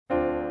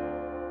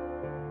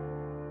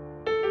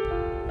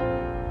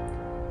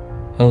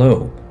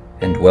Hello,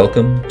 and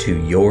welcome to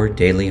Your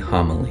Daily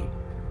Homily,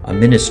 a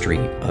ministry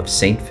of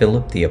St.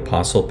 Philip the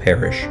Apostle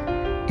Parish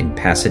in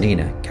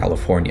Pasadena,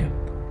 California.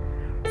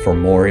 For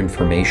more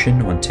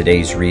information on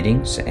today's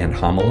readings and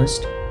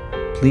homilist,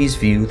 please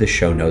view the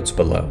show notes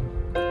below.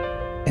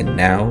 And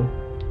now,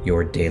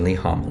 your daily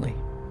homily.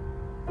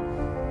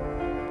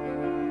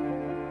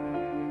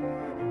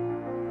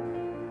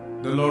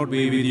 The Lord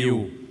be with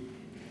you.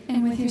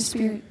 And with your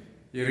spirit.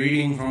 A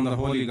reading from the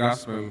Holy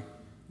Gospel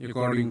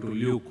according to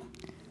Luke.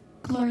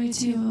 Glory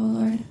to you, O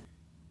Lord.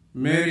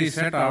 Mary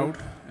set out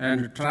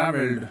and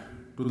traveled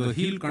to the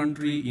hill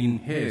country in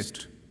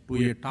haste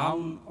to a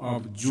town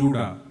of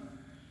Judah,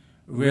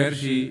 where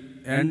she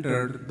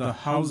entered the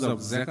house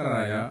of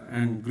Zechariah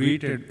and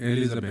greeted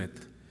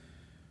Elizabeth.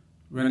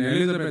 When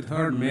Elizabeth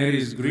heard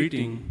Mary's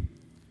greeting,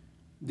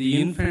 the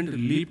infant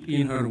leaped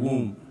in her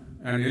womb,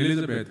 and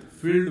Elizabeth,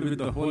 filled with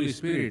the Holy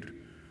Spirit,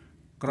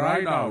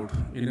 cried out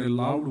in a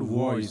loud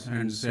voice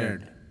and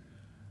said,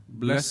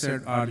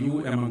 "Blessed are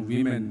you among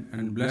women,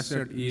 and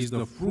blessed is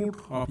the fruit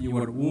of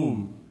your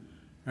womb.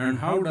 And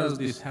how does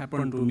this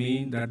happen to me,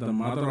 that the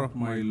mother of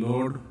my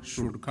Lord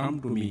should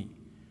come to me?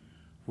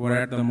 For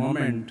at the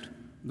moment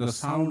the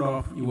sound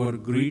of your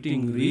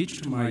greeting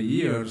reached my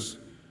ears,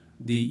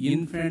 the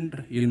infant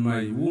in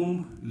my womb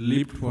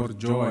leaped for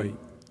joy.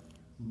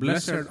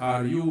 Blessed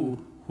are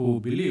you who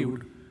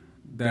believed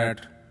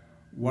that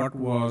what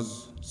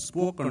was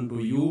spoken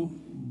to you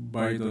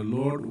by the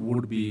Lord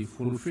would be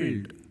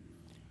fulfilled."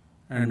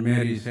 And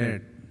Mary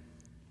said,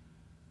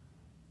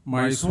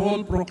 "My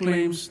soul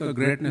proclaims the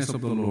greatness of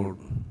the Lord.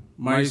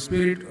 My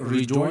spirit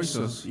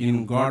rejoices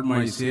in God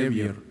my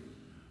Savior,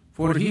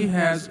 for he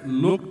has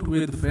looked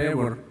with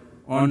favor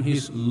on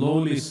his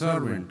lowly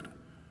servant.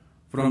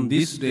 From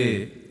this day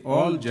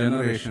all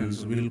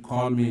generations will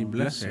call me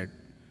blessed.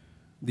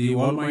 The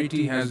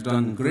Almighty has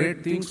done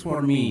great things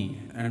for me,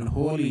 and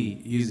holy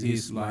is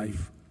his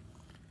life.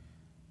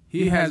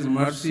 He has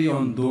mercy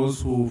on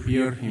those who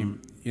fear him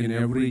in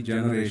every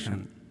generation.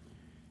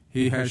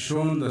 He has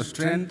shown the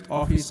strength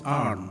of his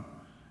arm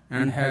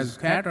and has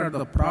scattered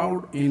the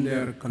proud in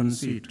their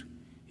conceit.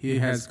 He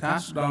has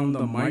cast down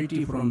the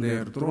mighty from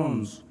their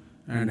thrones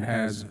and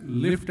has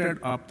lifted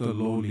up the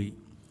lowly.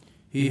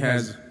 He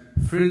has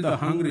filled the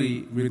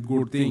hungry with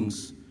good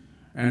things,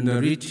 and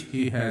the rich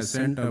he has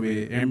sent away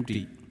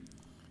empty.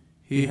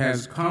 He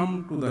has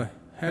come to the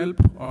help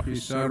of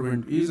his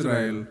servant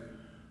Israel,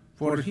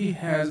 for he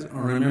has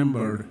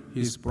remembered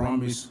his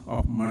promise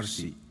of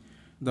mercy,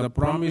 the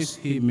promise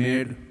he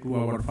made to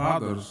our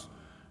fathers,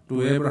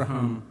 to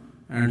Abraham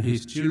and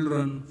his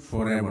children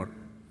forever."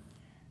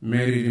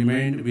 Mary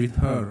remained with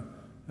her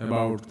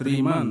about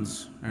 3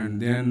 months and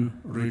then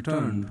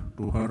returned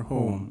to her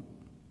home.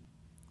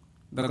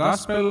 The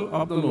Gospel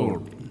of the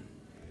Lord.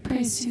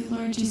 Praise to you,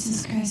 Lord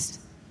Jesus Christ.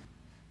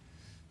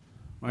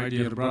 My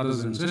dear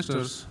brothers and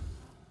sisters,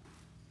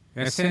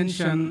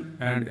 ascension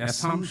and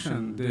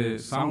assumption, they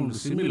sound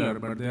similar,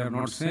 but they are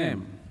not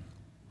same.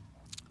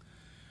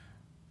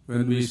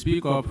 When we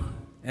speak of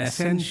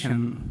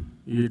ascension,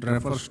 it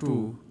refers to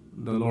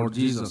the Lord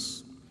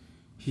Jesus.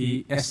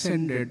 He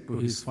ascended to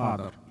his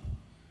Father.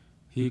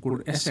 He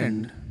could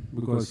ascend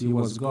because he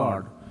was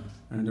God,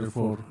 and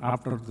therefore,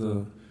 after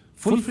the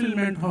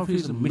fulfillment of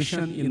his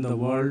mission in the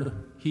world,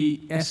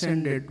 he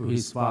ascended to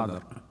his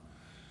Father.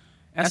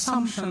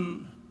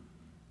 Assumption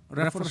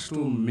refers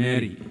to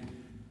Mary.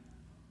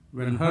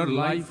 When her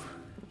life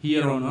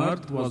here on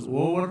earth was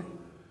over,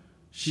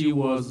 she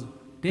was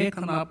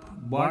taken up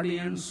body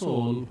and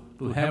soul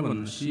to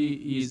heaven. She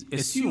is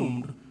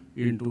assumed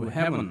into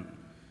heaven.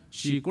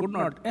 She could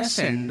not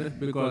ascend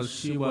because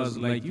she was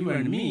like you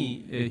and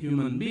me, a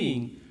human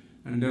being,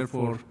 and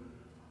therefore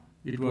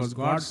it was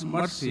God's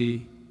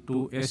mercy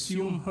to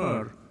assume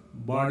her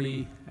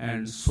body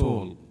and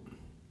soul.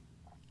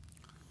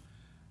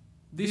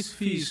 This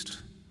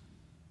feast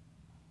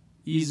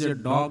is a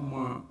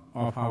dogma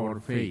of our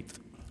faith.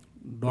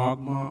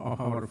 Dogma of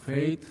our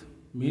faith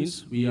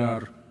means we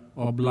are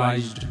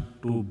obliged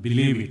to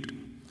believe it.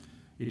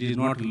 It is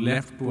not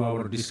left to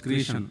our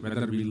discretion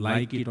whether we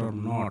like it or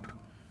not.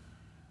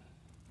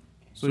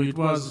 So it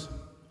was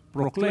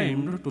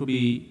proclaimed to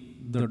be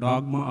the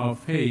dogma of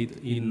faith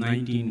in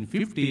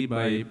 1950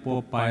 by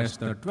Pope Pius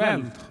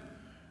XII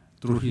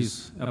through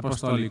his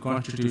apostolic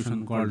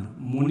constitution called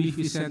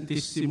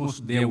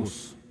Munificentissimus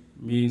Deus,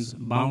 means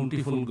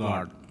bountiful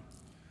God.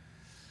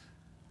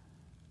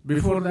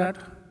 Before that,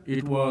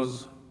 it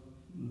was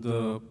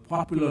the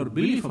popular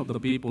belief of the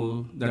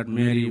people that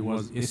Mary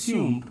was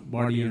assumed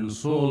body and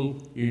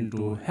soul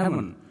into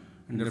heaven,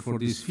 and therefore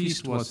this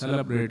feast was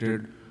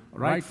celebrated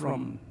right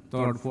from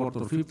 3rd, 4th,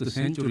 or 5th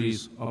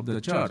centuries of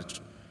the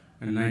Church.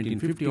 And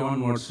 1950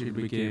 onwards, it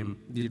became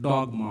the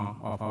dogma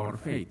of our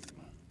faith.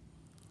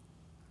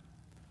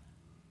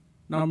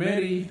 Now,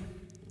 Mary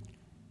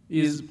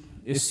is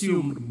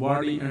assumed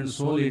body and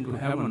soul into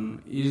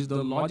heaven is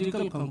the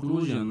logical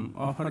conclusion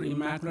of her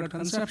Immaculate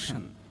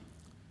Conception.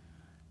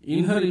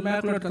 In her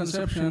Immaculate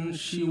Conception,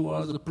 she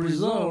was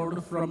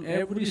preserved from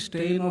every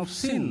stain of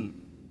sin.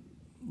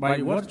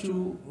 by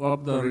virtue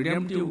of the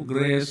redemptive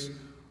grace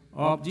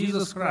of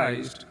Jesus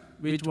Christ,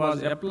 which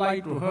was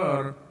applied to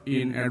her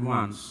in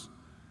advance.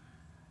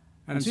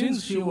 And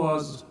since she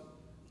was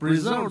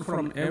preserved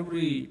from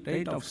every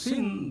taint of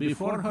sin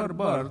before her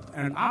birth,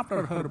 and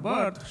after her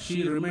birth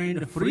she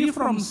remained free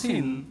from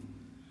sin,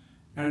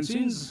 and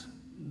since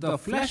the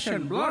flesh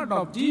and blood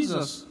of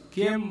Jesus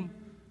came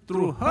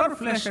through her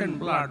flesh and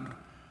blood,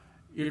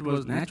 it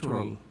was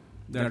natural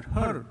that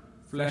her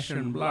flesh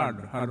and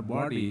blood, her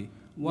body,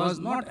 was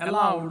not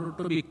allowed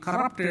to be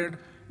corrupted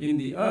in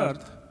the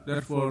earth.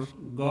 Therefore,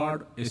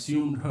 God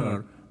assumed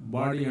her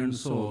body and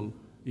soul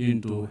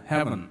into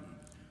heaven.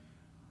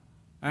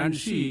 And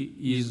she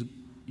is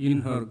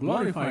in her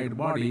glorified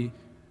body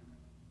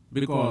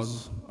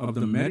because of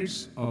the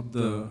merits of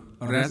the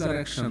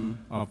resurrection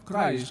of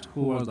Christ,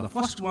 who was the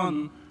first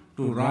one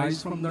to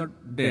rise from the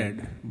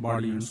dead,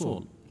 body and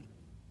soul.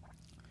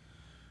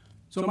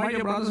 So, my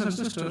dear brothers and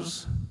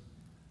sisters,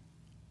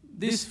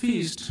 this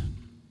feast,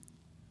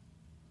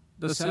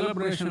 the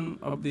celebration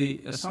of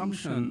the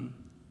Assumption,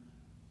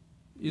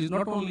 is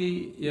not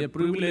only a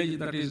privilege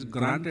that is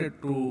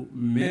granted to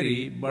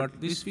Mary,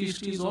 but this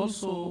feast is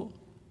also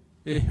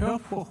a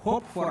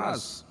hope for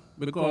us,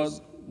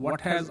 because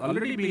what has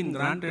already been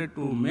granted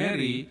to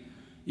Mary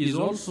is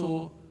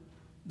also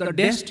the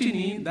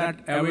destiny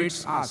that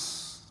awaits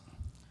us.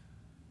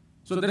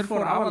 So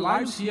therefore, our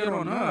lives here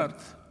on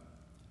earth,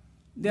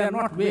 they are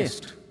not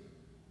waste.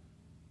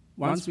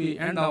 Once we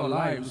end our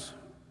lives,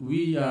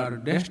 we are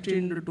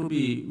destined to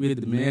be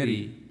with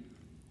Mary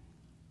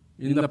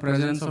in the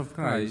presence of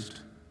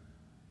Christ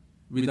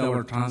with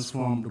our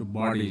transformed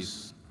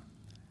bodies.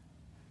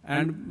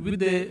 And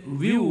with a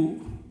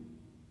view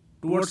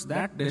towards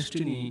that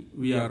destiny,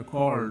 we are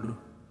called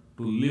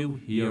to live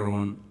here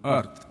on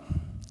earth.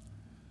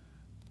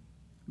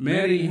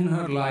 Mary in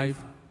her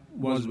life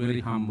was very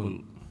humble.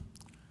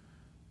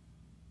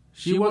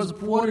 She was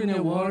poor in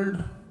a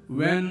world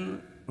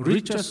when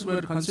riches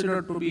were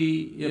considered to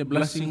be a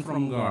blessing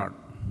from God.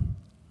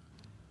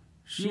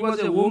 She was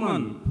a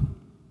woman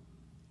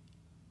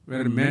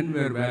where men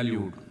were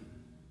valued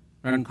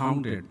and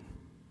counted.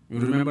 You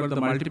remember the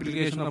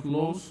multiplication of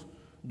loaves?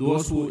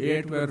 Those who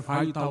ate were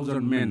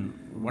 5,000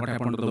 men. What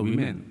happened to the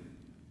women?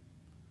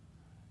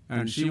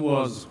 And she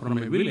was from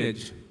a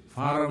village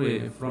far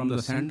away from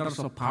the centers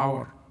of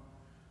power.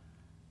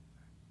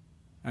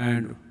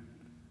 And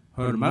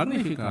her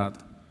Magnificat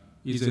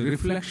is a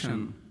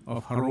reflection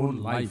of her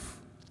own life,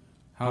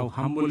 how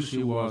humble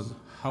she was,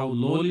 how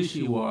lowly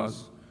she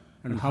was,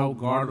 and how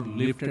God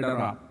lifted her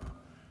up,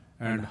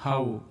 and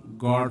how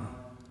God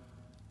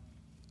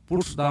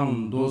puts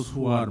down those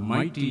who are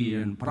mighty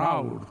and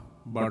proud,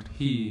 but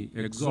he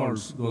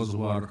exalts those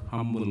who are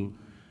humble,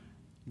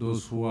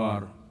 those who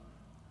are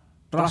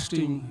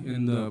trusting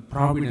in the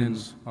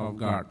providence of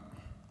God.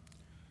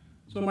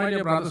 So, my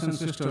dear brothers and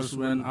sisters,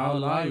 when our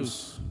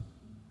lives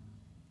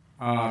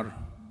are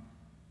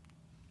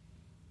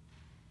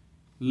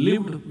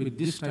lived with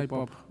this type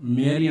of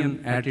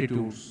Marian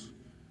attitudes,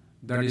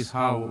 that is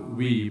how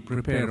we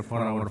prepare for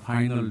our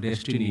final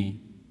destiny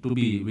to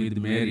be with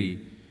Mary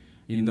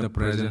in the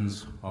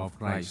presence of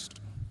Christ.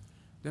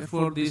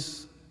 Therefore,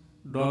 this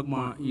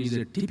dogma is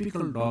a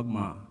typical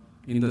dogma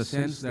in the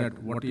sense that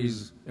what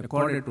is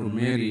accorded to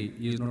Mary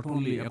is not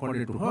only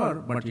accorded to her,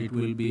 but it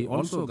will be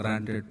also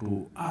granted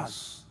to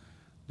us.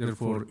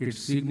 Therefore, it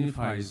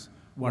signifies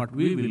what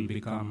we will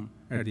become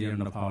at the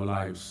end of our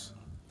lives.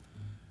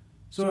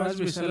 So as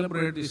we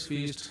celebrate this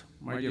feast,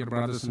 my dear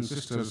brothers and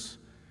sisters,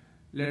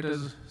 let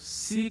us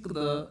seek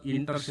the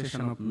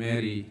intercession of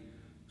Mary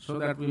so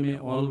that we may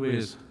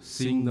always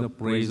sing the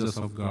praises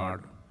of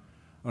God,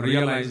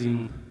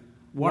 realizing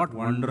what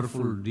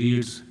wonderful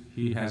deeds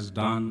he has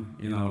done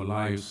in our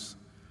lives.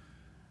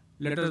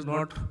 Let us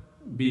not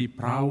be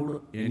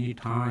proud any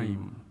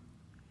time,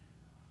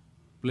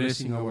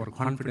 placing our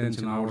confidence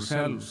in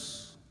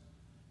ourselves,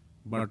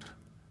 but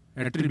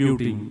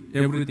attributing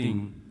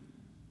everything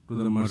to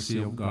the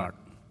mercy of God.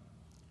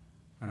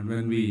 And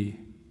when we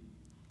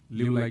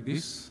live like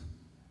this,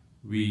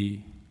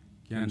 we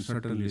can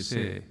certainly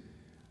say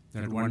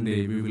that one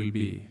day we will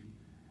be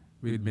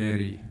with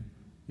Mary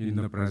in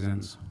the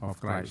presence of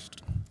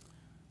Christ.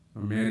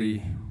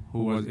 Mary,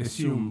 who was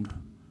assumed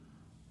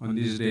on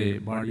this day,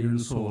 body and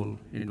soul,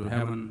 into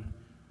heaven,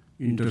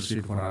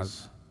 intercede for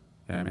us.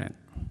 Amen.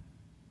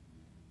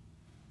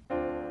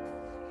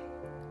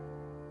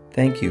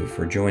 Thank you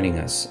for joining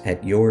us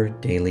at Your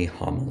Daily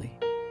Homily.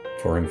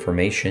 For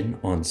information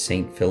on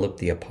St. Philip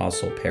the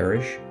Apostle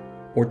Parish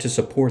or to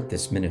support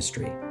this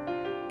ministry,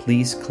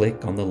 please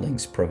click on the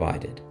links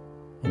provided.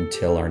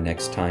 Until our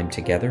next time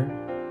together,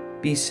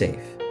 be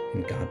safe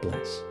and God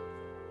bless.